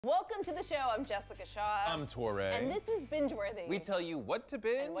Welcome to the show. I'm Jessica Shaw. I'm Touré. And this is BingeWorthy. We tell you what to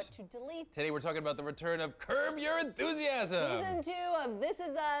binge and what to delete. Today we're talking about the return of Curb Your Enthusiasm. Season 2 of This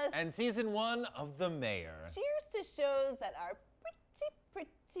Is Us. And Season 1 of The Mayor. Cheers to shows that are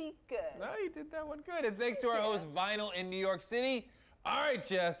pretty good. Oh, you did that one good. And thanks to our host, Vinyl in New York City. All right,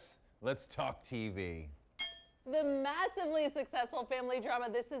 Jess, let's talk TV. The massively successful family drama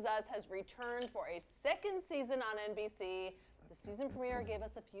This Is Us has returned for a second season on NBC. The season premiere gave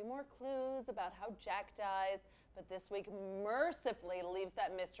us a few more clues about how Jack dies, but this week mercifully leaves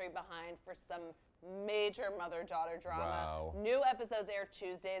that mystery behind for some major mother-daughter drama. Wow. New episodes air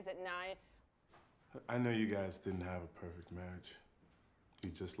Tuesdays at 9. I know you guys didn't have a perfect marriage. You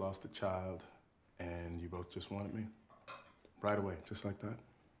just lost a child, and you both just wanted me. Right away, just like that.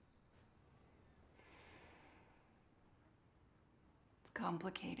 It's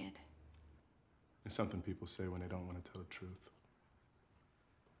complicated. It's something people say when they don't want to tell the truth.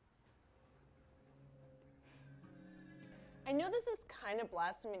 I know this is kind of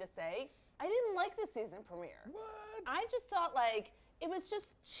blasphemy to say. I didn't like the season premiere. What? I just thought it was just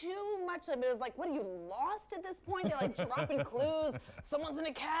too much of it. It was like, what are you, lost at this point? They're like dropping clues. Someone's in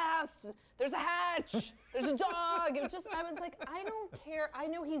a cast. There's a hatch. There's a dog. I was like, I don't care. I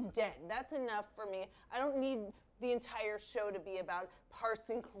know he's dead. That's enough for me. I don't need the entire show to be about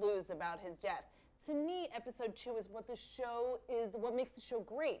parsing clues about his death. To me, episode 2 is what makes the show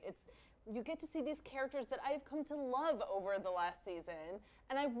great. You get to see these characters that I've come to love over the last season,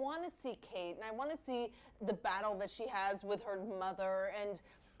 and I want to see Kate, and I want to see the battle that she has with her mother and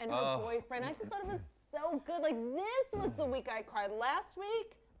her boyfriend. I just thought it was so good. Like, this was the week I cried. Last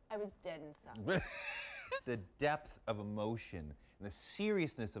week, I was dead inside. The depth of emotion and the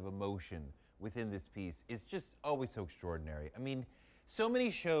seriousness of emotion within this piece is just always so extraordinary. I mean, so many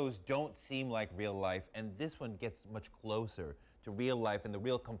shows don't seem like real life, and this one gets much closer to real life and the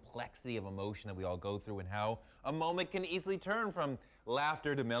real complexity of emotion that we all go through and how a moment can easily turn from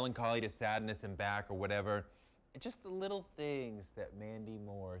laughter to melancholy to sadness and back or whatever. Just the little things that Mandy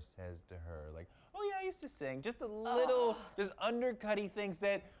Moore says to her, like, oh yeah, I used to sing. Just the little, just undercutty things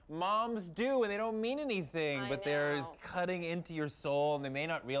that moms do and they don't mean anything, but they're cutting into your soul and they may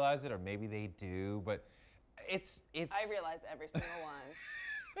not realize it, or maybe they do, but it's. I realize every single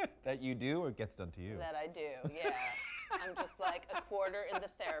one. That you do, or it gets done to you? That I do, yeah. I'm just like a quarter in the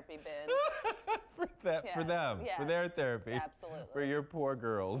therapy bin. For them, yes. for their therapy. Absolutely. For your poor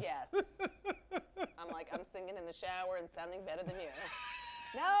girls. Yes. I'm singing in the shower and sounding better than you.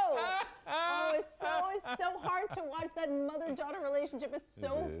 No! Oh, it's so hard to watch. That mother-daughter relationship is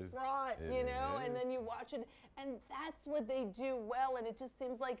so fraught, you know? And then you watch it, and that's what they do well, and it just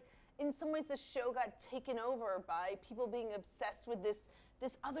seems like in some ways the show got taken over by people being obsessed with this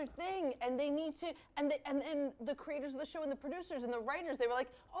other thing, and they need to, and the creators of the show and the producers and the writers, they were like,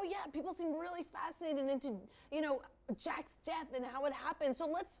 oh yeah, people seem really fascinated into, Jack's death and how it happened, so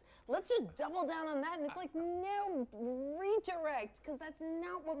let's just double down on that. And it's like, no, redirect, because that's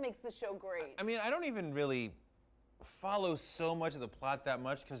not what makes the show great. I mean, I don't even really follow so much of the plot that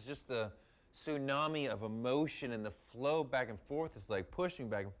much, because just the tsunami of emotion and the flow back and forth is like pushing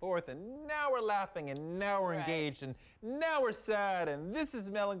back and forth, and now we're laughing, and now we're engaged, and now we're sad, and this is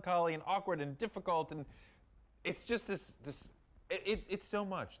melancholy and awkward and difficult, and it's just it's so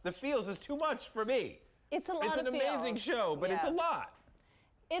much. The feels is too much for me. It's a lot of feels. It's an amazing show, but it's a lot.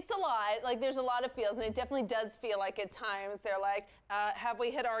 It's a lot. Like, there's a lot of feels, and it definitely does feel like at times they're like, have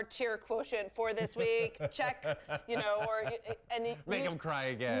we hit our tear quotient for this week? Check, Make them cry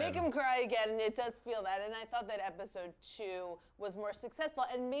again. Make them cry again, and it does feel that. And I thought that episode 2 was more successful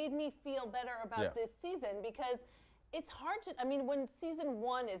and made me feel better about this season, because it's hard to, when season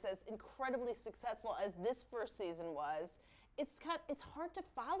 1 is as incredibly successful as this first season was, it's hard to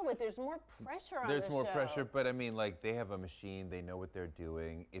follow it. There's more pressure on the show. There's more pressure, but they have a machine. They know what they're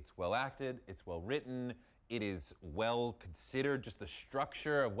doing. It's well acted. It's well written. It is well considered. Just the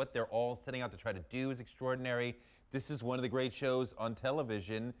structure of what they're all setting out to try to do is extraordinary. This is one of the great shows on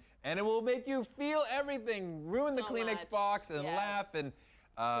television, and it will make you feel everything. Ruin the Kleenex box and laugh and.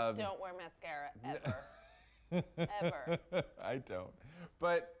 Just don't wear mascara ever, ever. I don't,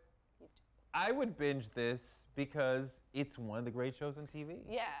 but. I would binge this because it's one of the great shows on TV.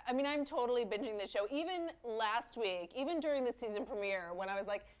 Yeah, I'm totally binging this show. Even last week, even during the season premiere, when I was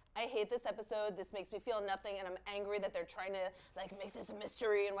like, I hate this episode, this makes me feel nothing, and I'm angry that they're trying to make this a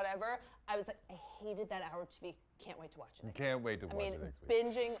mystery and whatever, I was like, I hated that hour of TV. Can't wait to watch it next week. Can't wait to watch it next week.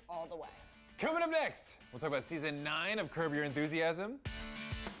 Binging all the way. Coming up next, we'll talk about season 9 of Curb Your Enthusiasm.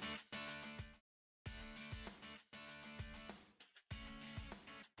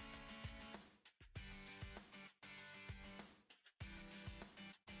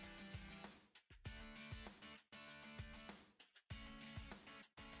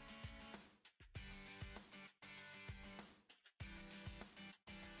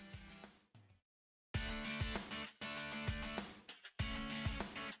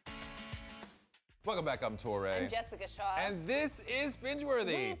 Welcome back, I'm Touré. I'm Jessica Shaw. And this is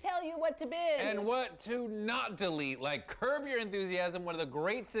BingeWorthy. We tell you what to binge. And what to not delete. Like Curb Your Enthusiasm, one of the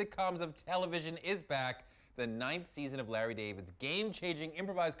great sitcoms of television, is back. The 9th season of Larry David's game-changing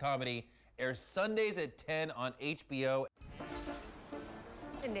improvised comedy airs Sundays at 10 on HBO.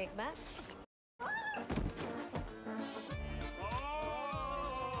 Enigma.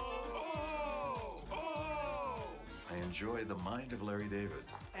 I enjoy the mind of Larry David.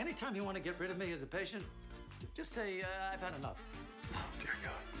 Anytime you want to get rid of me as a patient, just say, I've had enough. Oh, dear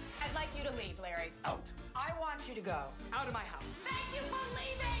God. I'd like you to leave, Larry. Out. I want you to go out of my house. Thank you for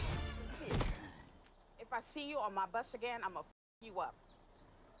leaving! If I see you on my bus again, I'm gonna f you up.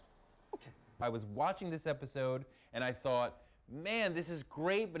 I was watching this episode and I thought, man, this is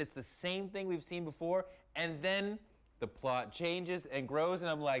great, but it's the same thing we've seen before. And then the plot changes and grows, and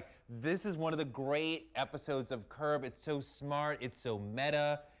I'm like, this is one of the great episodes of Curb. It's so smart, it's so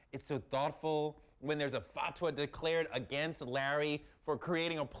meta, it's so thoughtful. When there's a fatwa declared against Larry for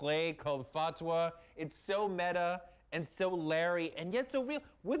creating a play called Fatwa, it's so meta and so Larry, and yet so real.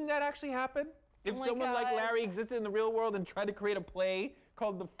 Wouldn't that actually happen? If Oh someone like God. Larry existed in the real world and tried to create a play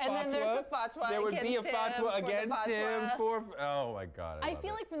called the Fatwa, And then there's a fatwa there would be a against him fatwa for the against him fatwa. for, oh my God, I I love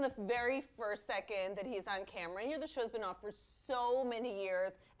feel it. like from the very first second that he's on camera, and the show's been off for so many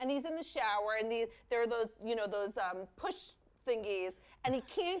years, and he's in the shower, and there are those, those push thingies, and he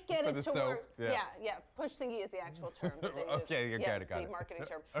can't get For it the to soap, work. yeah. Push thingy is the actual term that they use. Okay, you got it. The marketing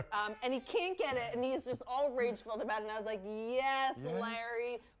term. And he can't get it, and he's just all rage-filled about it, and I was like, yes,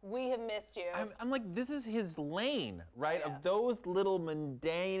 Larry, we have missed you. I'm like, this is his lane, right? Yeah. Of those little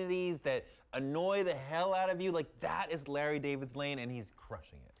mundanities that annoy the hell out of you, like that is Larry David's lane, and he's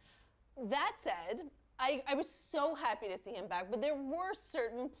crushing it. That said, I was so happy to see him back, but there were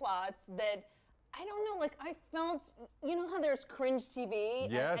certain plots that, I don't know, like I felt, you know how there's cringe TV?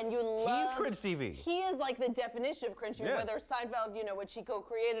 Yes, and you love. he's cringe TV. He is like the definition of cringe TV, Yes. whether Seinfeld, which he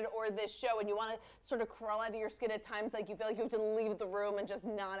co-created, or this show, and you want to sort of crawl out of your skin at times, like you feel like you have to leave the room and just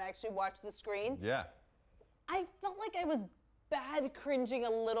not actually watch the screen. Yeah. I felt like I was bad cringing a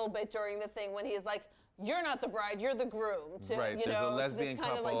little bit during the thing when he's like, you're not the bride, you're the groom, to, Right, you there's a know, to lesbian this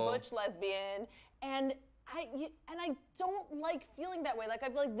kind of like couple. butch lesbian. And I don't like feeling that way. Like I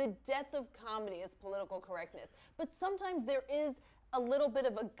feel like the death of comedy is political correctness. But sometimes there is a little bit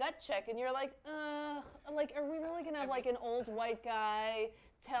of a gut check and you're like, ugh, like are we really gonna have like an old white guy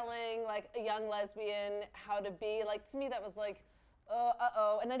telling like a young lesbian how to be? Like to me that was like,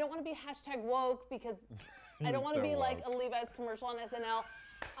 uh-oh. And I don't wanna be #woke because I don't wanna So be like a woke. Levi's commercial on SNL.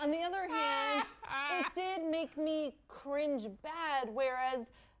 On the other hand, it did make me cringe bad, whereas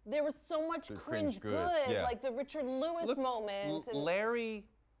there was so much The cringe cringe good, yeah. like the Richard Lewis Look, moment. and- Larry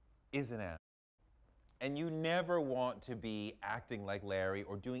is an ass. And you never want to be acting like Larry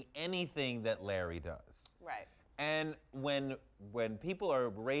or doing anything that Larry does. Right. And when people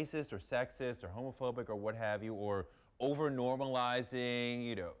are racist or sexist or homophobic or what have you, or over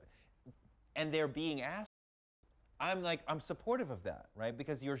normalizing, and they're being asked, I'm supportive of that, right?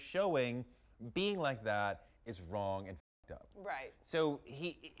 Because you're showing being like that is wrong and f***ed up. Right. So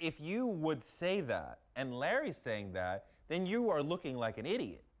if you would say that, and Larry's saying that, then you are looking like an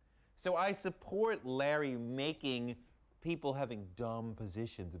idiot. So I support Larry making people having dumb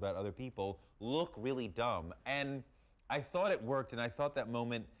positions about other people look really dumb. And I thought it worked, and I thought that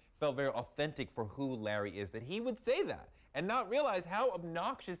moment felt very authentic for who Larry is, that he would say that and not realize how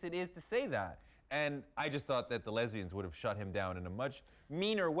obnoxious it is to say that. And I just thought that the lesbians would have shut him down in a much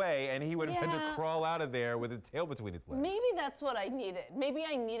meaner way, and he would have had to Yeah. crawl out of there with a tail between his legs. Maybe that's what I needed. Maybe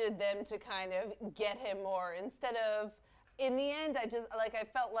I needed them to kind of get him more instead of, in the end, I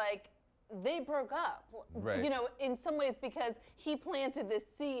felt like they broke up. Right. In some ways because he planted this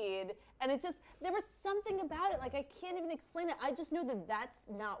seed and there was something about it, like I can't even explain it. I just know that that's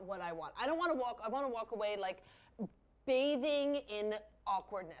not what I want. I want to walk away like bathing in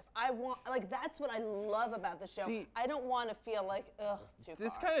awkwardness. That's what I love about the show. See, I don't want to feel like, ugh, too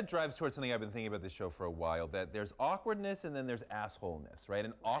This far. kind of drives towards something I've been thinking about this show for a while, that there's awkwardness and then there's assholeness, right?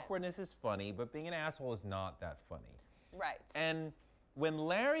 And awkwardness is funny, but being an asshole is not that funny. Right. And when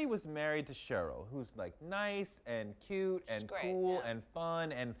Larry was married to Cheryl, who's like nice and cute and great, cool yeah. and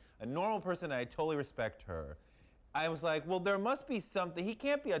fun and a normal person, and I totally respect her, I was like, well, there must be something. He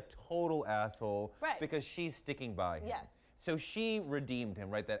can't be a total asshole Right. because she's sticking by him. Yes. So she redeemed him,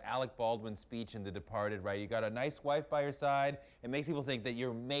 right? That Alec Baldwin speech in The Departed, right? You got a nice wife by your side. It makes people think that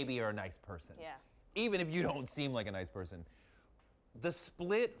you're a nice person. Yeah. Even if you don't seem like a nice person. The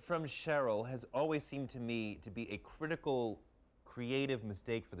split from Cheryl has always seemed to me to be a critical, creative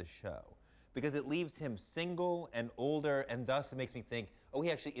mistake for the show. because it leaves him single and older, and thus it makes me think, oh,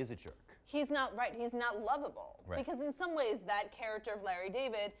 he actually is a jerk. He's not right. He's not lovable. Right. Because in some ways, that character of Larry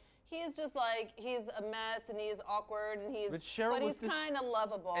David, he is just like, he's a mess and he's awkward and he's, but he's kind of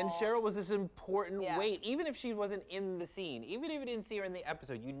lovable. And Cheryl was this important Yeah. weight, even if she wasn't in the scene, even if you didn't see her in the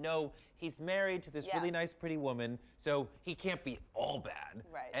episode, you know he's married to this really nice, pretty woman, so he can't be all bad.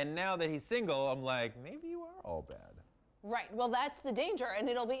 Right. And now that he's single, I'm like, maybe you are all bad. Right. Well, that's the danger, and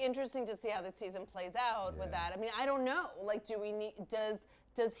it'll be interesting to see how the season plays out with that. I mean, I don't know. Like, do we need?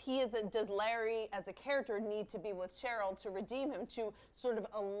 Does Larry as a character need to be with Cheryl to redeem him, to sort of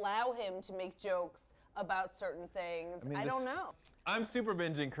allow him to make jokes about certain things? I don't know. I'm super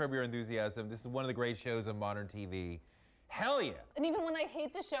binging Curb Your Enthusiasm. This is one of the great shows on modern TV. Hell yeah. And even when I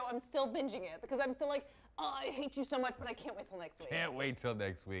hate the show, I'm still binging it because I'm still like, oh, I hate you so much, but I can't wait till next week. Can't wait till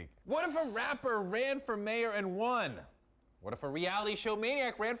next week. What if a rapper ran for mayor and won? What if a reality show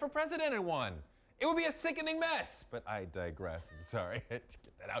maniac ran for president and won? It would be a sickening mess, but I digress. I'm sorry, get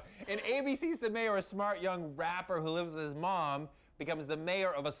that out. In ABC's The Mayor, a smart young rapper who lives with his mom becomes the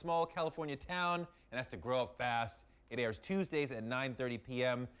mayor of a small California town and has to grow up fast. It airs Tuesdays at 9:30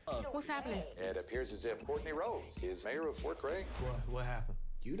 p.m. What's happening? It appears as if Courtney Rose is mayor of Fort Gregg. What happened?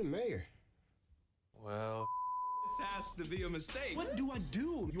 You the mayor. Well, This has to be a mistake. what do I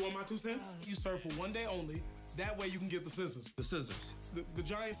do? You want my 2 cents? You serve for 1 day only. That way you can get the scissors. The scissors. The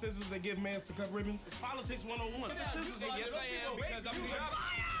giant scissors they give mans to cut ribbons. It's politics 101. The scissors, Yes, I am, because I'm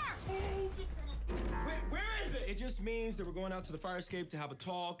Where is it? It just means that we're going out to the fire escape to have a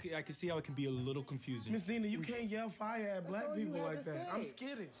talk. I can see how it can be a little confusing. Miss Dina, you can't yell fire at black people like that. I'm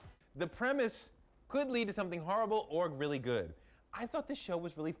skittish. The premise could lead to something horrible or really good. I thought this show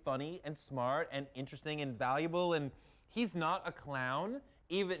was really funny and smart and interesting and valuable, and he's not a clown.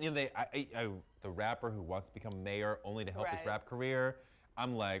 Even the rapper who wants to become mayor only to help his rap career,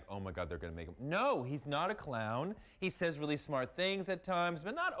 I'm like, oh my God, they're gonna make him. No, he's not a clown. He says really smart things at times,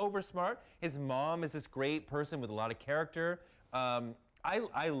 but not over smart. His mom is this great person with a lot of character.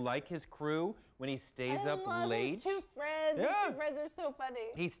 I like his crew when he stays up late. His two friends. His two friends are so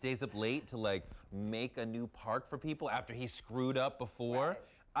funny. He stays up late to like make a new park for people after he screwed up before.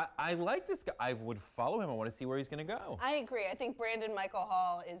 I like this guy. I would follow him. I want to see where he's going to go. I agree. I think Brandon Michael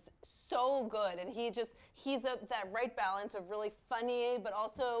Hall is so good, and he's that right balance of really funny, but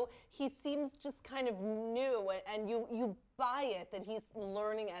also he seems just kind of new, and you buy it that he's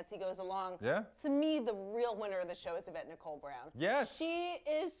learning as he goes along. Yeah. To me, the real winner of the show is Yvette Nicole Brown. Yes. She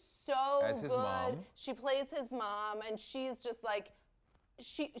is so As his good. mom. She plays his mom, and she's just like,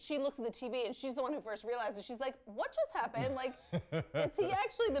 she looks at the TV and she's the one who first realizes. She's like, what just happened? Like, is he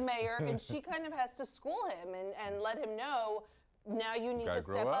actually the mayor? And she kind of has to school him and let him know, now you need to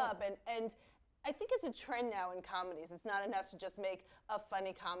step up. And I think it's a trend now in comedies. It's not enough to just make a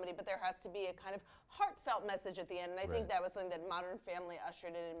funny comedy, but there has to be a kind of heartfelt message at the end. And I think that was something that Modern Family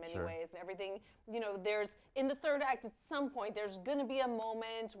ushered in many ways. And everything, there's, in the third act, at some point, there's gonna be a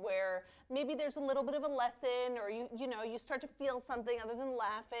moment where maybe there's a little bit of a lesson, or you start to feel something other than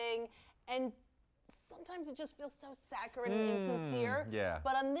laughing. And sometimes it just feels so saccharine and insincere. Yeah.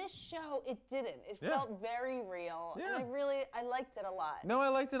 But on this show, it didn't. It felt very real. Yeah. And I liked it a lot. No, I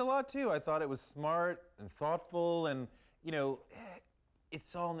liked it a lot too. I thought it was smart and thoughtful, and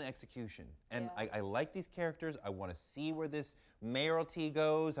it's all in the execution. And I like these characters. I want to see where this mayoralty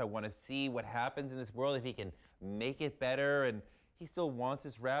goes. I want to see what happens in this world, if he can make it better. And he still wants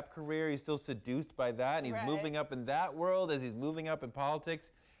his rap career. He's still seduced by that, and he's moving up in that world as he's moving up in politics.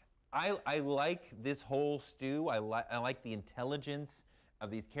 I like this whole stew. I like the intelligence of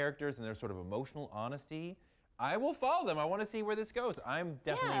these characters and their sort of emotional honesty. I will follow them. I want to see where this goes. I'm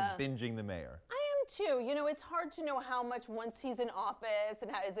definitely binging The Mayor. I am too. It's hard to know how much once he's in office,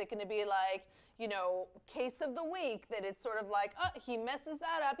 and how is it going to be like, case of the week, that it's sort of like, oh, he messes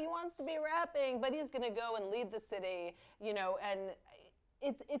that up. He wants to be rapping, but he's going to go and lead the city, and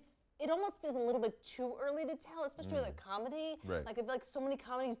it almost feels a little bit too early to tell, especially with a comedy. Right. Like, I feel like so many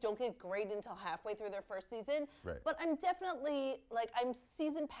comedies don't get great until halfway through their first season. Right. But I'm definitely, I'm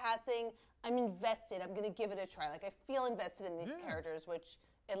season passing, I'm invested, I'm gonna give it a try. Like, I feel invested in these characters, which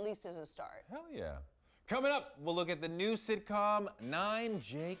at least is a start. Hell yeah. Coming up, we'll look at the new sitcom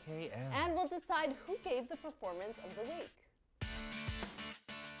 9JKM. And we'll decide who gave the performance of the week.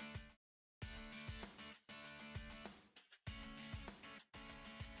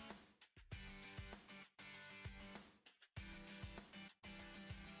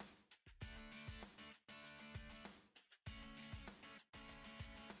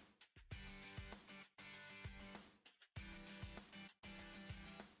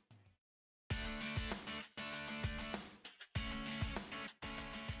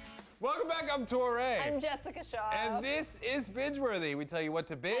 Welcome back, I'm Touré. I'm Jessica Shaw. And this is BingeWorthy. We tell you what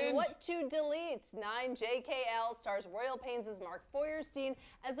to binge. And what to delete. 9JKL stars Royal Pains as Mark Feuerstein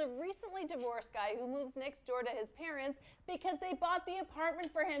as a recently divorced guy who moves next door to his parents because they bought the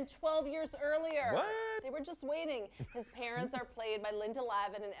apartment for him 12 years earlier. What? They were just waiting. His parents are played by Linda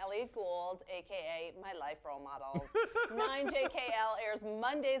Lavin and Elliot Gould, a.k.a. my life role models. 9JKL airs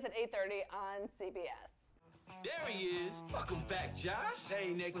Mondays at 8:30 on CBS. There he is. Welcome back, Josh.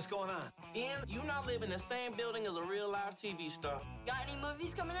 Hey, Nick, what's going on? And you now live in the same building as a real live TV star. Got any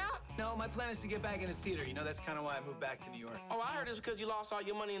movies coming out? No, my plan is to get back in the theater. You know, that's kind of why I moved back to New York. Oh, I heard it's because you lost all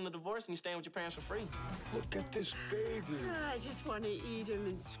your money in the divorce and you're staying with your parents for free. Look at this baby. I just want to eat him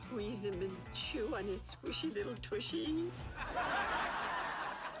and squeeze him and chew on his squishy little tushy.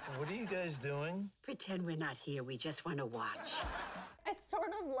 What are you guys doing? Pretend we're not here. We just want to watch. I sort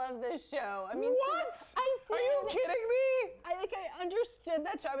of love this show. I mean, what? I did. Are you kidding me? I understood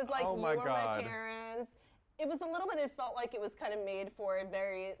that show. I was like, Oh you my were God. my parents. It was a little bit, it felt like it was kind of made for a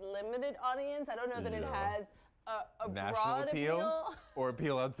very limited audience. I don't know that it has a National broad appeal. or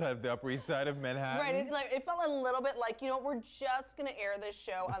appeal outside of the Upper East Side of Manhattan. Right, it felt a little bit like, you know, we're just gonna air this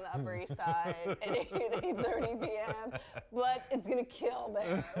show on the Upper East Side at 8:30 p.m., but it's gonna kill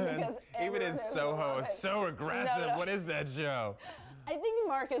there because Even in everyone is Soho, loving it's it. so aggressive. No. What is that show? I think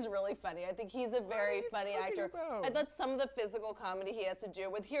Mark is really funny. I think he's a very funny actor. about? I thought some of the physical comedy he has to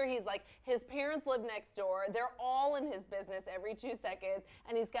do with here, he's like, his parents live next door. They're all in his business every 2 seconds,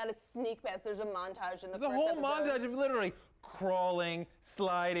 and he's got to sneak past. There's a montage in the first whole episode. montage of literally crawling,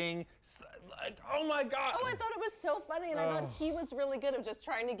 sliding, like, oh my God. Oh, I thought it was so funny, and I thought he was really good of just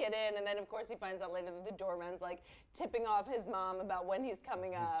trying to get in, and then of course he finds out later that the doorman's like tipping off his mom about when he's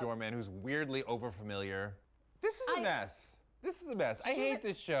coming up. This doorman who's weirdly overfamiliar. This is a mess. This is a mess. I hate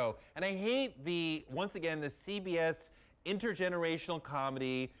this show. And I hate once again, the CBS intergenerational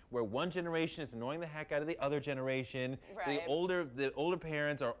comedy where one generation is annoying the heck out of the other generation. Right. The older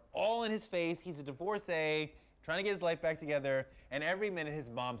parents are all in his face. He's a divorcee, trying to get his life back together, and every minute his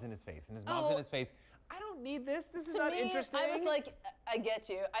mom's in his face, and his mom's in his face. I don't need this. This is not interesting. I was like, I get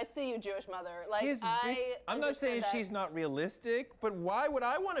you. I see you, Jewish mother. Like, I'm not saying she's not realistic, but why would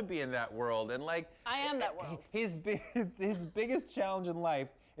I want to be in that world? And like, I am that world. His biggest challenge in life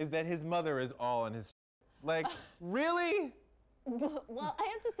is that his mother is all in his. Like, really? Well, I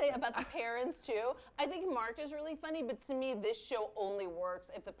have to say about the parents too. I think Mark is really funny, but to me, this show only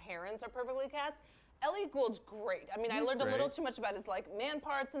works if the parents are perfectly cast. Elliot Gould's great. I mean, I learned a little too much about his like man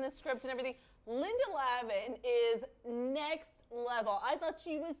parts in the script and everything. Linda Lavin is next level. I thought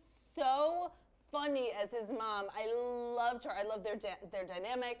she was so funny as his mom. I loved her. I loved their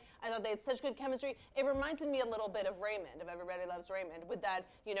dynamic. I thought they had such good chemistry. It reminded me a little bit of Raymond, of Everybody Loves Raymond, with that,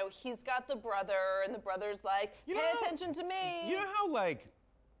 you know, he's got the brother, and the brother's like, pay attention to me. You know how like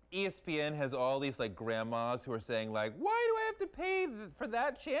ESPN has all these like grandmas who are saying like, why do I have to pay for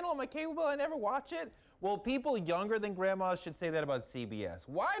that channel? Am I capable? I never watch it. Well, people younger than grandmas should say that about CBS.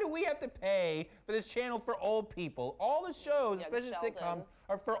 Why do we have to pay for this channel for old people? All the shows, especially sitcoms,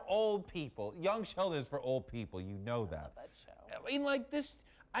 are for old people. Young Sheldon is for old people. You know that. I love that show. I mean, like this,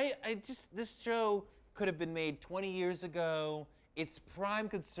 this show could have been made 20 years ago. Its prime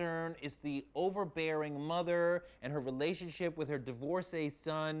concern is the overbearing mother and her relationship with her divorcee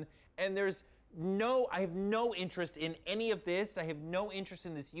son. And I have no interest in any of this. I have no interest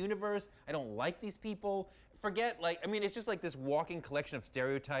in this universe. I don't like these people. Forget, like, I mean, it's just like this walking collection of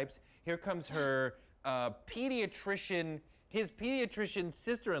stereotypes. Here comes her his pediatrician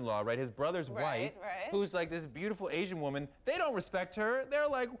sister-in-law, right? His brother's wife, who's like this beautiful Asian woman. They don't respect her. They're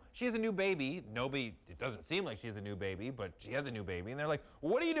like, she has a new baby. It doesn't seem like she has a new baby, but she has a new baby. And they're like,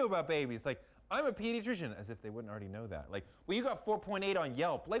 what do you do about babies? Like, I'm a pediatrician, as if they wouldn't already know that. Like, well, you got 4.8 on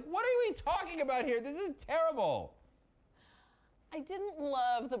Yelp. Like, what are we talking about here? This is terrible. I didn't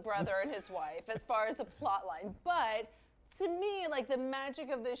love the brother and his wife as far as a plot line, but to me, like, the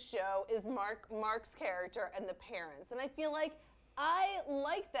magic of this show is Mark's character and the parents. And I feel like I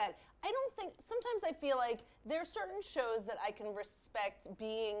like that. Sometimes I feel like there are certain shows that I can respect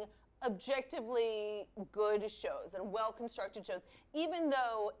being objectively good shows and well-constructed shows, even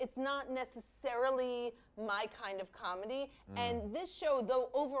though it's not necessarily my kind of comedy. And this show, though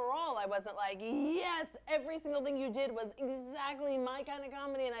overall I wasn't like, yes, every single thing you did was exactly my kind of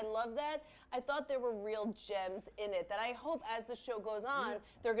comedy, and I love that. I thought there were real gems in it that I hope as the show goes on,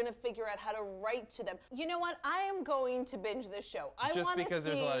 they're gonna figure out how to write to them. You know what? I am going to binge this show. Just because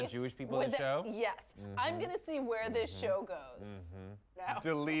there's a lot of Jewish people in the show? Yes. I'm gonna see where this show goes. Now.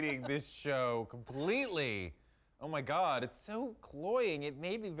 Deleting this show completely. Oh my God, it's so cloying. It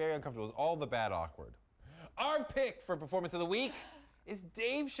made me very uncomfortable. It was all the bad awkward. Our pick for Performance of the Week is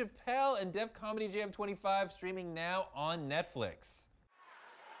Dave Chappelle and Def Comedy Jam 25 streaming now on Netflix.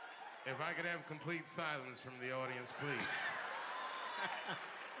 If I could have complete silence from the audience, please.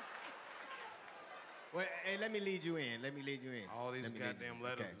 Well, hey, let me lead you in. Let me lead you in. All these goddamn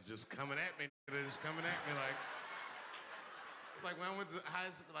letters is just coming at me. They're just coming at me like... It's like when I went to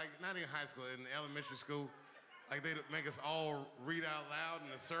high school, like not even high school, in elementary school, like they'd make us all read out loud in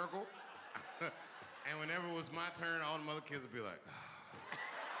a circle. And whenever it was my turn, all the other kids would be like...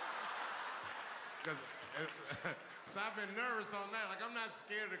 So I've been nervous on that. Like, I'm not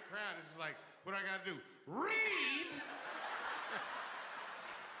scared of the crowd. It's just like, what I gotta do? Read?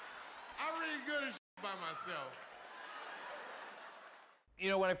 I read good as by myself. You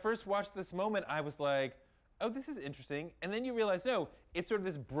know, when I first watched this moment, I was like, oh, this is interesting. And then you realize, no, it's sort of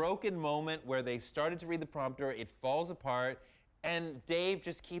this broken moment where they started to read the prompter, it falls apart, and Dave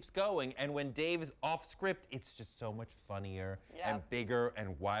just keeps going. And when Dave is off script, it's just so much funnier and bigger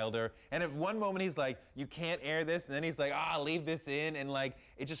and wilder. And at one moment, he's like, you can't air this. And then he's like, leave this in. And like,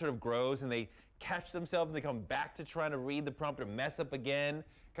 it just sort of grows and they catch themselves and they come back to trying to read the prompter, mess up again.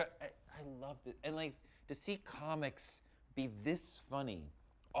 I loved it. And like, to see comics be this funny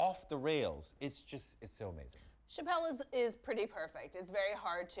off the rails, it's so amazing. Chappelle is pretty perfect. It's very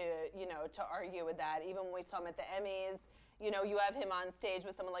hard to, to argue with that. Even when we saw him at the Emmys, you have him on stage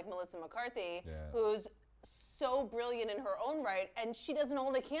with someone like Melissa McCarthy, who's so brilliant in her own right, and she doesn't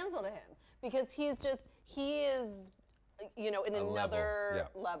hold a candle to him because he is, in another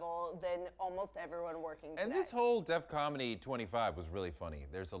level than almost everyone working today. And this whole Def Comedy 25 was really funny.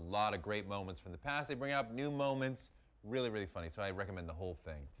 There's a lot of great moments from the past. They bring up new moments, really, really funny. So I recommend the whole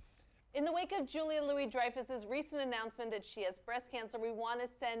thing. In the wake of Julia Louis-Dreyfus's recent announcement that she has breast cancer, we want to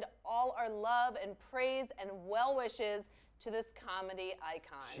send all our love and praise and well wishes to this comedy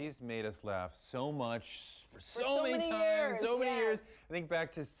icon. She's made us laugh so much for so many times, years, so many years. I think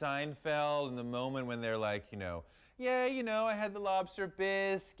back to Seinfeld and the moment when they're like, I had the lobster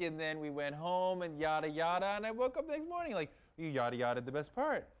bisque and then we went home and yada yada, and I woke up the next morning like, you yada yada the best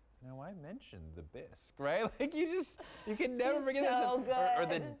part. No, I mentioned the bisque, right? Like you can never forget so that. Or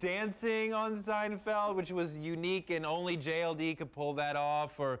the dancing on Seinfeld, which was unique and only JLD could pull that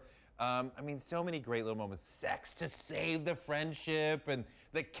off. Or, so many great little moments. Sex to save the friendship and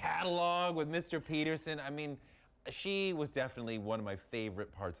the catalog with Mr. Peterson. She was definitely one of my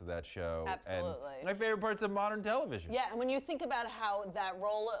favorite parts of that show. Absolutely. And my favorite parts of modern television. Yeah, and when you think about how that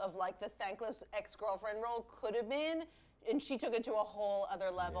role of like the thankless ex-girlfriend role could have been, and she took it to a whole other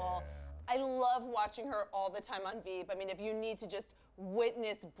level. Yeah. I love watching her all the time on Veep. If you need to just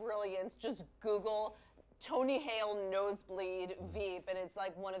witness brilliance, just Google Tony Hale nosebleed Veep, and it's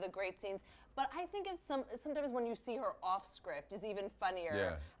like one of the great scenes. But I think of sometimes when you see her off script is even funnier.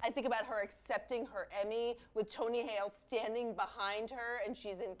 Yeah. I think about her accepting her Emmy with Tony Hale standing behind her, and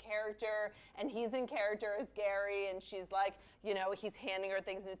she's in character, and he's in character as Gary, and she's like, he's handing her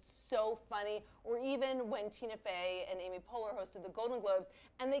things, and it's so funny. Or even when Tina Fey and Amy Poehler hosted the Golden Globes,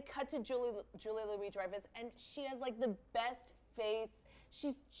 and they cut to Julia Louis-Dreyfus, and she has like the best face.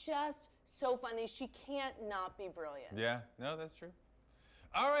 She's just so funny. She can't not be brilliant. Yeah, no, that's true.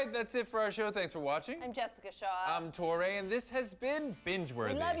 All right, that's it for our show. Thanks for watching. I'm Jessica Shaw. I'm Touré, and this has been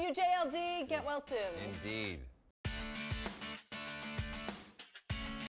BingeWorthy. We love you, JLD. Get well soon. Indeed.